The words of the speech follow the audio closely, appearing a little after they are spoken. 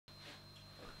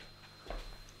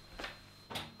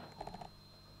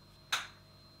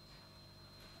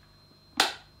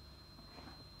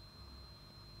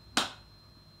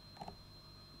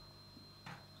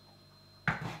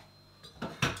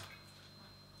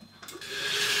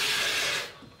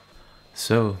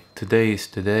So today is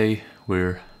the day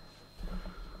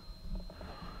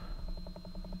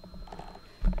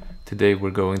Today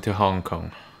we're going to Hong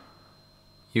Kong.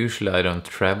 Usually I don't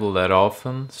travel that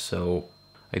often, so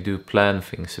I do plan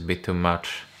things a bit too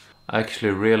much. I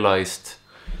actually realized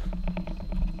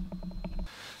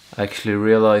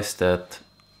that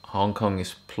Hong Kong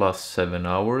is plus 7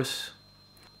 hours.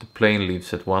 The plane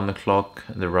leaves at 1 o'clock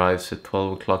and arrives at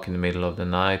 12 o'clock in the middle of the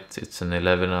night. It's an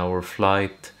 11-hour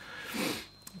flight.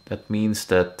 That means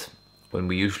that when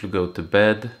we usually go to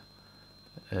bed,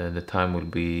 the time will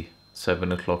be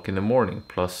 7 o'clock in the morning,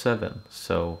 plus 7.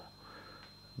 So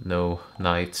no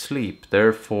night sleep.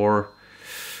 Therefore,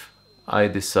 I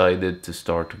decided to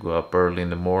start to go up early in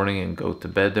the morning and go to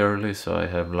bed early. So I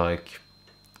have like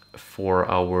a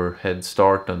 4-hour head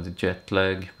start on the jet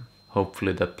lag.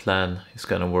 Hopefully that plan is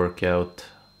gonna work out.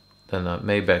 Then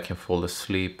maybe I can fall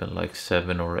asleep at like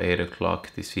 7 or 8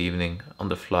 o'clock this evening on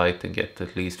the flight and get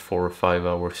at least 4 or 5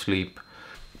 hours sleep.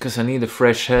 Because I need a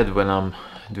fresh head when I'm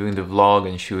doing the vlog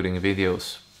and shooting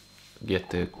videos. Get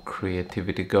the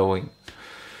creativity going.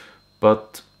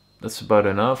 But that's about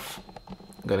enough.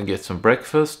 I'm gonna get some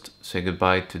breakfast, say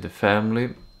goodbye to the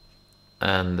family,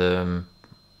 and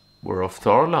we're off to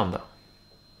Arlanda.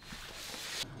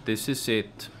 This is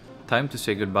it. Time to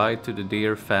say goodbye to the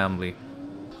dear family.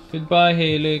 Goodbye,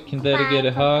 Haley. Can Daddy get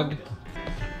a hug?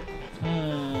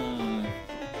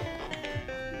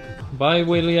 Bye,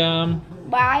 William.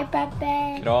 Bye,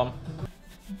 Papa. Kram.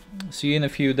 See you in a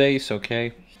few days,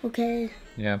 okay? Okay.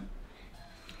 Yeah.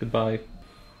 Goodbye.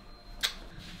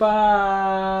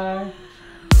 Bye.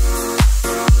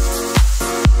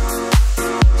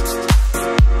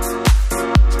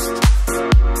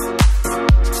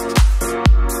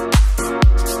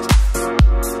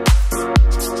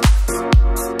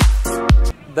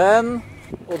 Den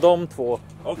och de två.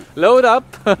 Load up!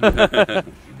 I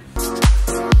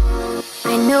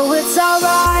know it's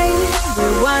alright,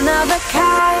 we're one of a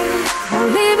kind, I'll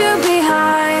leave you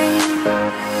behind.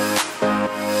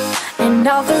 And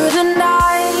all through the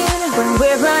night, when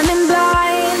we're running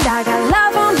blind, I got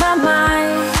love on my mind.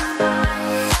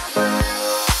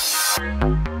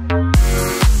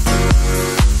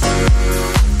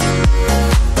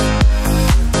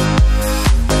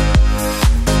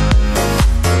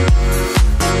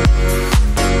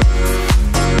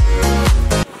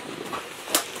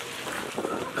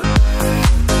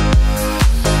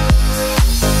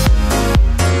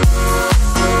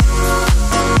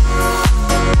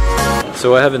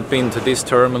 So I haven't been to this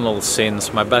terminal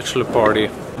since my bachelor party.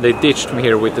 They ditched me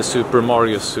here with the Super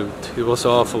Mario suit. It was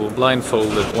awful,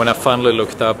 blindfolded. When I finally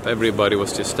looked up, everybody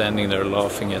was just standing there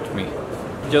laughing at me.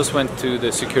 Just went to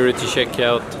the security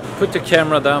checkout, put the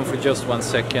camera down for just 1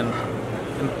 second,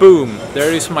 and boom,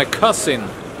 there is my cousin.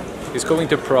 He's going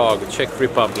to Prague, Czech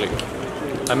Republic.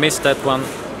 I missed that one.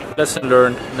 Lesson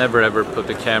learned, never ever put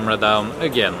the camera down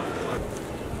again.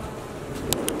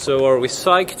 So are we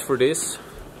psyched for this?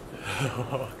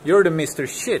 You're the Mr.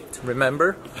 Shit,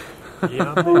 remember?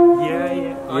 Yeah.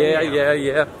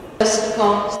 First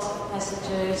comes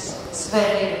messages,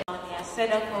 Sverige,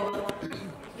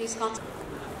 please contact.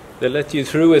 They let you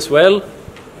through as well?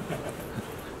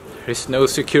 There's no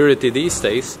security these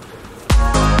days.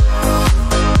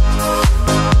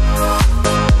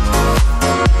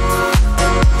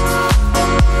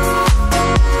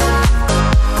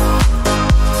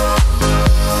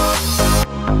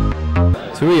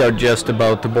 So we are just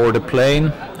about to board the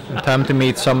plane. Time to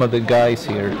meet some of the guys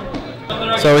here.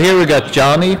 So here we got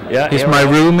Johnny. Yeah, he's my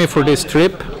roomie for this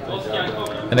trip.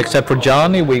 And except for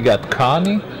Johnny, we got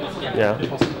Connie. Yeah.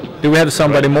 Do we have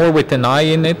somebody more with an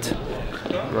eye in it?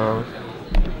 No.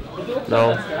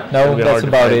 No, that's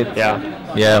about it. Yeah.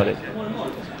 Yeah.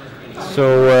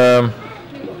 So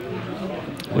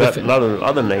We have a lot of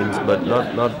other names, but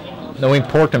not. no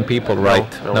important people,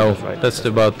 right? No, that's right. That's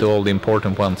about all the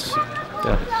important ones.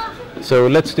 Yeah. So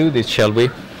let's do this, shall we?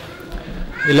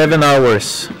 11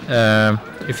 hours.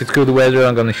 If it's good weather,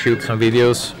 I'm gonna shoot some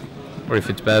videos. Or if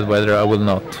it's bad weather, I will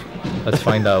not. Let's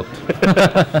find out.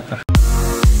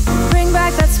 Bring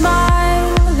back that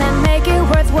smile and make it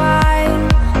worthwhile.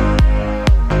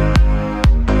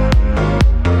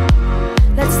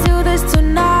 Let's do this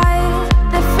tonight,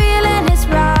 the feeling is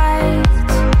right.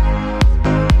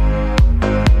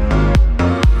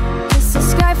 It's a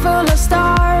sky full of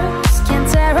stars, can't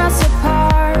tear us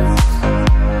apart.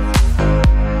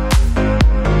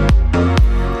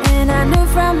 And I knew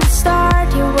from the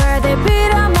start you were the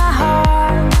beat of my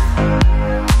heart.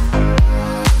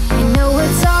 I know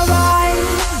it's alright,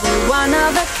 we're one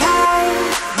of a kind,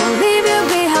 we'll leave you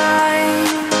behind.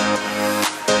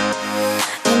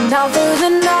 And all through the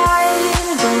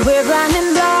night, when we're running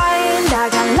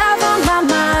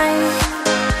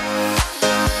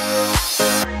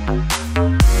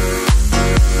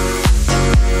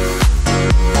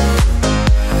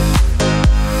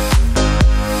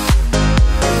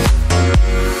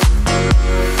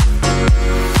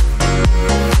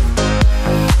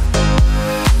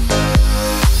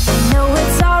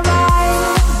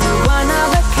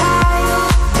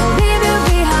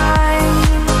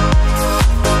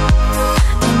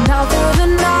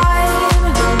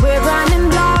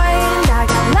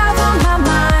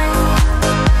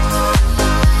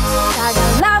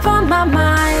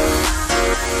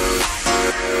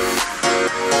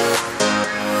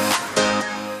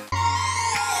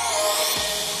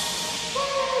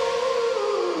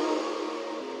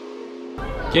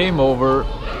Game over,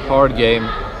 hard game.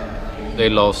 They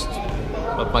lost,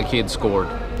 but my kid scored.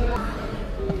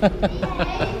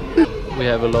 We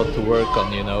have a lot to work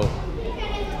on, you know.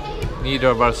 Neither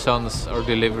of our sons are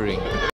delivering.